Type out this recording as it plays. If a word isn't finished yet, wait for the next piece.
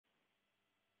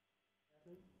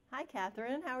Hi,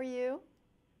 Catherine. How are you?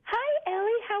 Hi,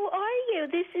 Ellie. How are you?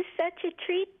 This is such a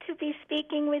treat to be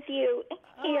speaking with you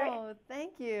here. Oh,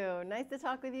 thank you. Nice to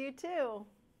talk with you, too.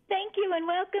 Thank you, and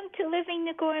welcome to Living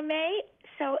the Gourmet.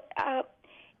 So,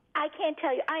 I can't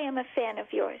tell you, I am a fan of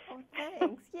yours. Oh,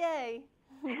 thanks. Yay.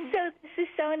 So this is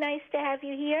so nice to have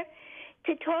you here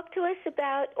to talk to us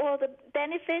about all the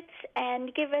benefits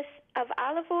and give us of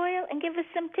olive oil and give us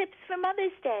some tips for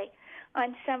Mother's Day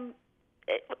on some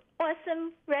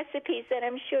awesome recipes that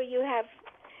I'm sure you have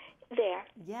there.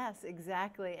 Yes,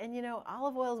 exactly. And you know,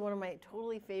 olive oil is one of my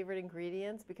totally favorite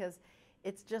ingredients because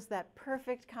it's just that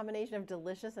perfect combination of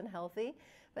delicious and healthy.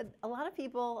 But a lot of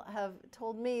people have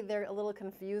told me they're a little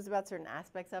confused about certain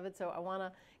aspects of it, so I want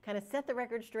to kind of set the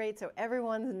record straight so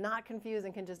everyone's not confused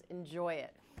and can just enjoy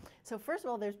it. So first of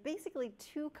all, there's basically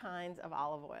two kinds of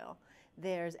olive oil.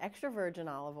 There's extra virgin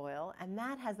olive oil, and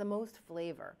that has the most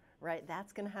flavor, right?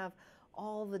 That's going to have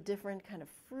all the different kind of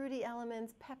fruity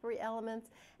elements, peppery elements,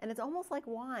 and it's almost like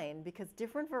wine because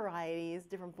different varieties,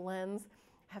 different blends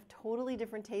have totally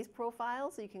different taste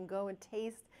profiles, so you can go and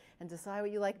taste and decide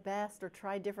what you like best or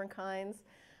try different kinds.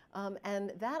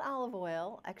 And that olive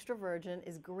oil, extra virgin,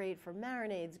 is great for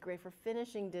marinades, great for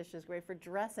finishing dishes, great for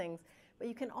dressings, but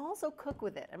you can also cook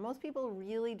with it. And most people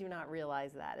really do not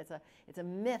realize that. It's a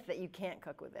myth that you can't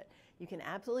cook with it. You can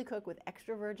absolutely cook with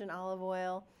extra virgin olive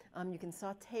oil. You can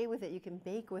saute with it, you can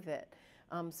bake with it.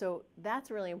 So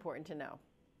that's really important to know.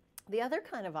 The other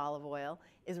kind of olive oil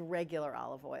is regular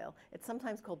olive oil. It's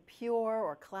sometimes called pure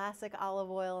or classic olive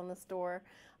oil in the store,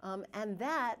 and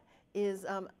that is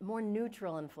more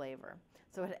neutral in flavor.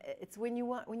 So it's when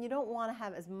you don't want to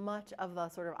have as much of the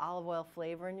sort of olive oil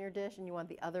flavor in your dish, and you want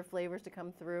the other flavors to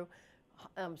come through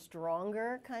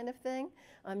stronger kind of thing.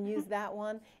 Use that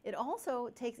one. It also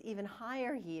takes even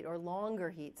higher heat or longer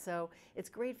heat, so it's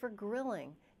great for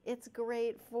grilling. It's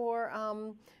great for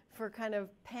kind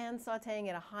of pan sauteing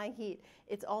at a high heat.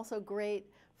 It's also great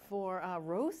for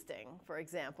roasting, for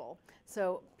example.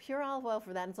 So pure olive oil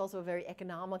for that, and it's also a very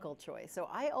economical choice. So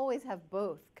I always have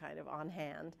both kind of on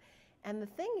hand. And the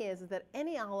thing is that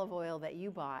any olive oil that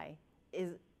you buy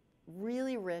is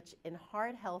really rich in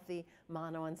heart-healthy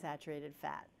monounsaturated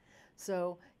fat.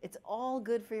 So it's all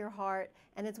good for your heart,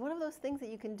 and it's one of those things that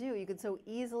you can do. You can so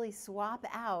easily swap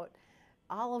out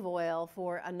olive oil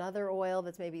for another oil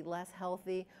that's maybe less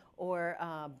healthy, or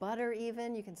butter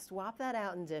even. You can swap that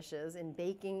out in dishes, in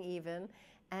baking even,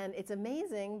 and it's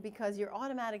amazing because you're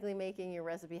automatically making your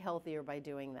recipe healthier by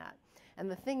doing that. And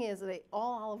the thing is that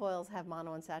all olive oils have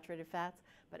monounsaturated fats,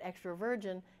 but extra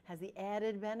virgin has the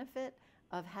added benefit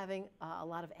of having a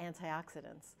lot of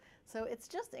antioxidants. So it's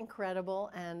just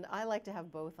incredible, and I like to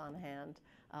have both on hand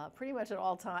pretty much at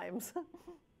all times.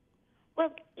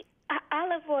 Well,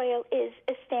 olive oil is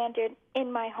a standard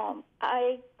in my home.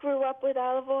 I grew up with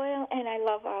olive oil, and I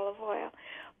love olive oil.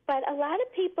 But a lot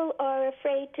of people are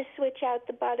afraid to switch out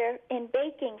the butter in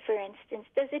baking, for instance.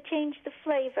 Does it change the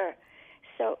flavor?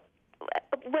 So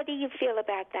what do you feel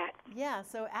about that? Yeah,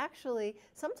 so actually,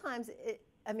 sometimes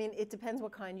it depends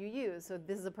what kind you use. So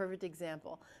this is a perfect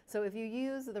example. So if you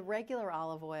use the regular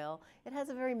olive oil, it has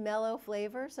a very mellow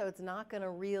flavor, so it's not going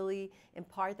to really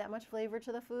impart that much flavor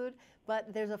to the food.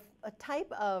 But there's a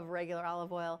type of regular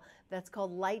olive oil that's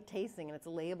called light tasting, and it's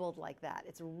labeled like that.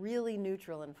 It's really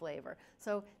neutral in flavor.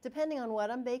 So depending on what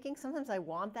I'm baking, sometimes I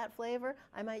want that flavor,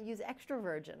 I might use extra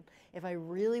virgin. If I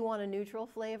really want a neutral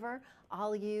flavor,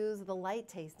 I'll use the light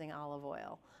tasting olive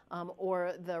oil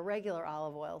or the regular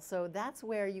olive oil. So that's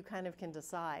where you kind of can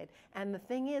decide. And the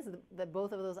thing is that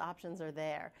both of those options are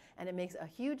there, and it makes a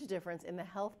huge difference in the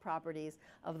health properties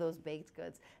of those baked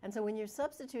goods. And so when you're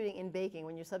substituting in baking,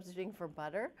 when you're substituting for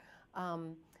butter,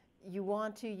 you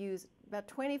want to use about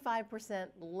 25%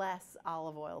 less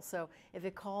olive oil. So if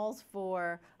it calls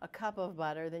for a cup of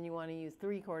butter, then you want to use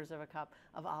 3/4 of a cup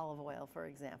of olive oil, for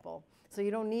example. So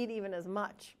you don't need even as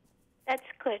much. That's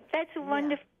good. That's a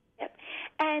wonderful tip.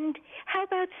 And how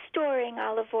about storing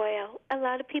olive oil? A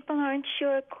lot of people aren't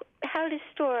sure how to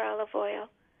store olive oil.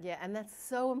 Yeah, and that's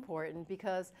so important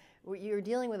because you're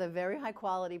dealing with a very high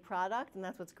quality product, and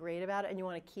that's what's great about it, and you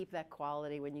want to keep that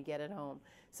quality when you get it home.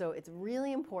 So it's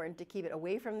really important to keep it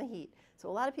away from the heat. So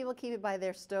a lot of people keep it by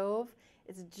their stove.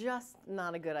 It's just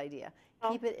not a good idea.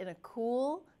 Keep it in a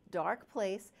cool, dark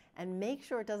place, and make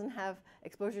sure it doesn't have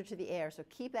exposure to the air. So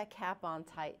keep that cap on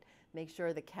tight. Make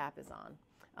sure the cap is on.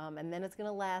 And then it's going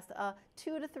to last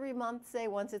 2 to 3 months, say,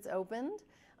 once it's opened.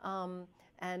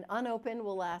 And unopened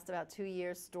will last about 2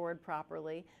 years stored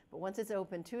properly. But once it's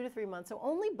open, 2 to 3 months. So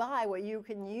only buy what you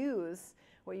can use,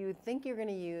 what you think you're going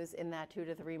to use in that 2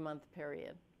 to 3 month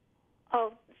period.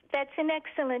 Oh, that's an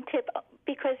excellent tip.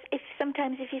 because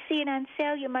sometimes if you see it on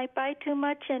sale, you might buy too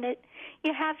much and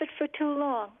you have it for too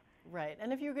long. Right,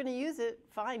 and if you're going to use it,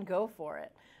 fine, go for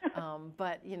it.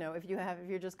 But if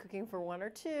you're just cooking for one or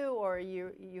two, or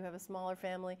you have a smaller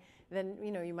family, then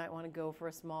you might want to go for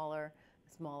a smaller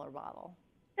bottle.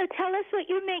 So tell us what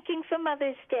you're making for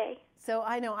Mother's Day. So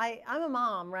I know I'm a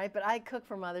mom, right? But I cook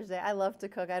for Mother's Day. I love to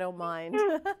cook. I don't mind.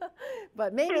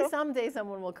 But maybe someday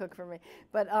someone will cook for me.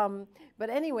 But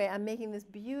anyway, I'm making this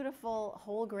beautiful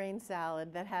whole grain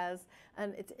salad that has,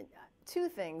 and it's two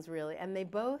things really, and they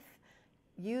both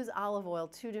use olive oil,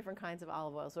 two different kinds of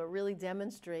olive oil. So it really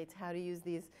demonstrates how to use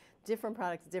these different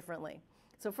products differently.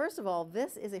 So first of all,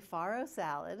 this is a farro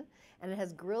salad, and it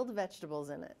has grilled vegetables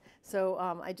in it. So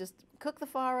I just cook the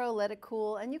farro, let it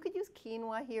cool, and you could use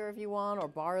quinoa here if you want, or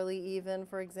barley even,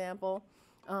 for example.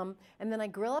 And then I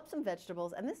grill up some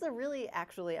vegetables, and this is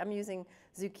I'm using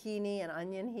zucchini and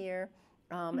onion here,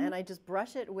 and I just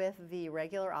brush it with the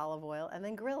regular olive oil and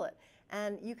then grill it.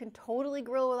 And you can totally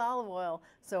grill with olive oil,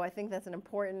 so I think that's an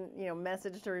important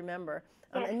message to remember.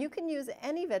 Yes. And you can use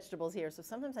any vegetables here. So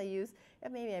sometimes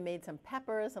maybe I made some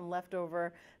peppers, some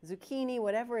leftover zucchini,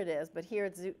 whatever it is. But here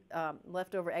it's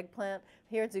leftover eggplant.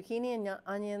 Here it's zucchini and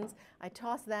onions. I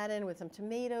toss that in with some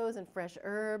tomatoes and fresh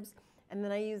herbs. And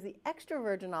then I use the extra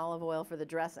virgin olive oil for the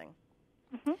dressing.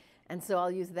 Mm-hmm. And so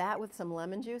I'll use that with some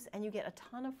lemon juice, and you get a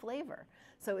ton of flavor.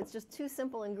 So it's just two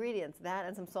simple ingredients, that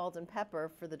and some salt and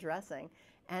pepper for the dressing.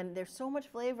 And there's so much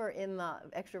flavor in the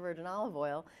extra virgin olive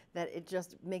oil that it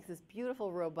just makes this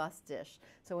beautiful, robust dish.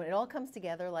 So when it all comes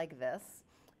together like this,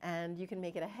 and you can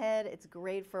make it ahead, it's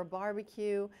great for a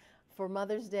barbecue. For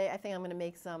Mother's Day, I think I'm going to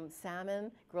make some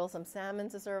salmon, grill some salmon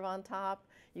to serve on top.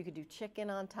 You could do chicken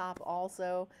on top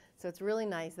also. So it's really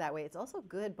nice that way. It's also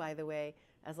good, by the way,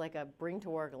 as like a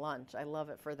bring-to-work lunch. I love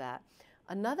it for that.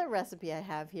 Another recipe I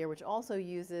have here, which also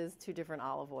uses two different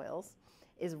olive oils,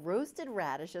 is roasted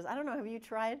radishes. I don't know, have you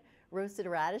tried roasted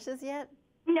radishes yet?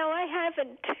 No, I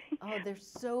haven't. Oh, they're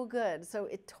so good. So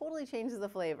it totally changes the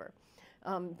flavor.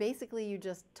 Basically, you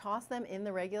just toss them in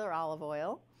the regular olive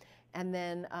oil and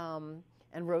then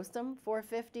and roast them for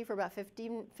about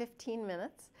 15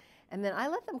 minutes. And then I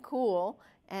let them cool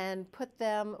and put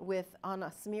them on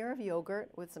a smear of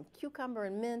yogurt with some cucumber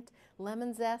and mint,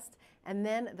 lemon zest, and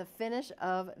then the finish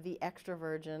of the extra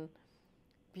virgin,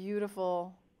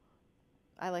 beautiful,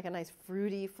 I like a nice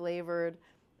fruity flavored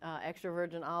extra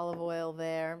virgin olive oil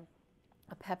there.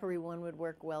 A peppery one would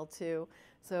work well too.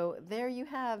 So there you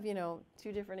have,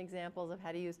 two different examples of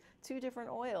how to use two different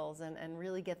oils and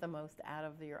really get the most out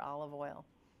of your olive oil.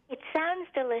 It sounds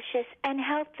delicious and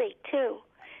healthy too.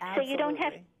 Absolutely. So you don't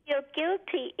have to feel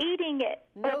guilty eating it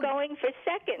or going for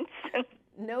seconds.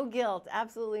 No guilt,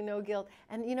 absolutely no guilt.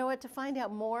 And you know what, to find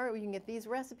out more, you can get these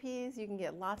recipes, you can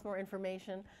get lots more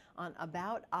information on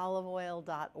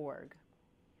aboutoliveoil.org.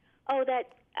 Oh,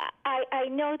 I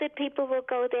know that people will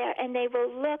go there and they will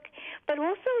look, but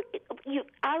also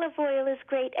olive oil is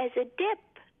great as a dip.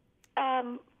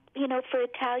 For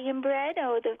Italian bread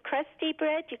or the crusty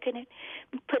bread, you can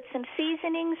put some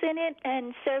seasonings in it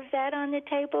and serve that on the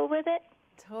table with it.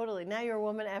 Totally. Now you're a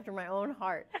woman after my own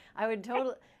heart. I would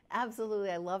totally,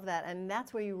 absolutely, I love that. And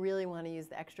that's where you really want to use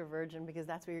the extra virgin, because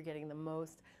that's where you're getting the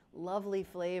most lovely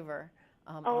flavor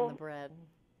on the bread.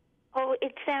 Oh,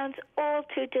 it sounds all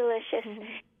too delicious. Mm-hmm.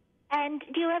 And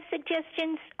do you have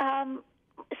suggestions, some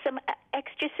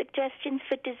extra suggestions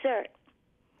for dessert?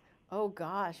 Oh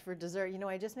gosh, for dessert,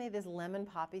 I just made this lemon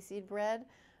poppy seed bread,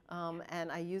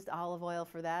 and I used olive oil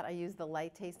for that. I used the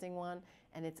light tasting one,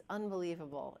 and it's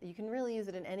unbelievable. You can really use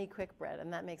it in any quick bread,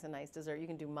 and that makes a nice dessert. You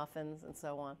can do muffins and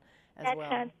so on as well. That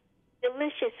sounds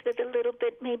delicious with a little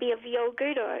bit maybe of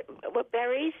yogurt or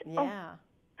berries. Yeah.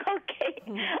 Oh, okay.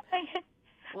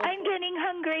 I'm getting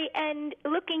hungry and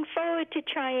looking forward to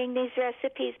trying these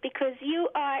recipes because you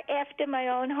are after my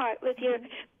own heart with your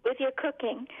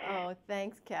cooking. Oh,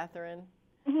 thanks, Catherine.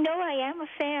 No, I am a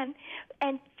fan.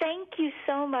 And thank you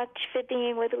so much for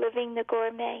being with Living the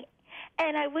Gourmet.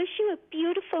 And I wish you a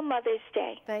beautiful Mother's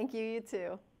Day. Thank you, you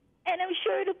too. And I'm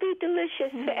sure it'll be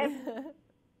delicious for everyone.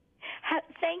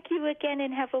 Thank you again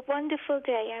and have a wonderful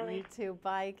day, Ellie. You too.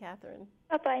 Bye, Catherine.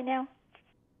 Bye-bye now.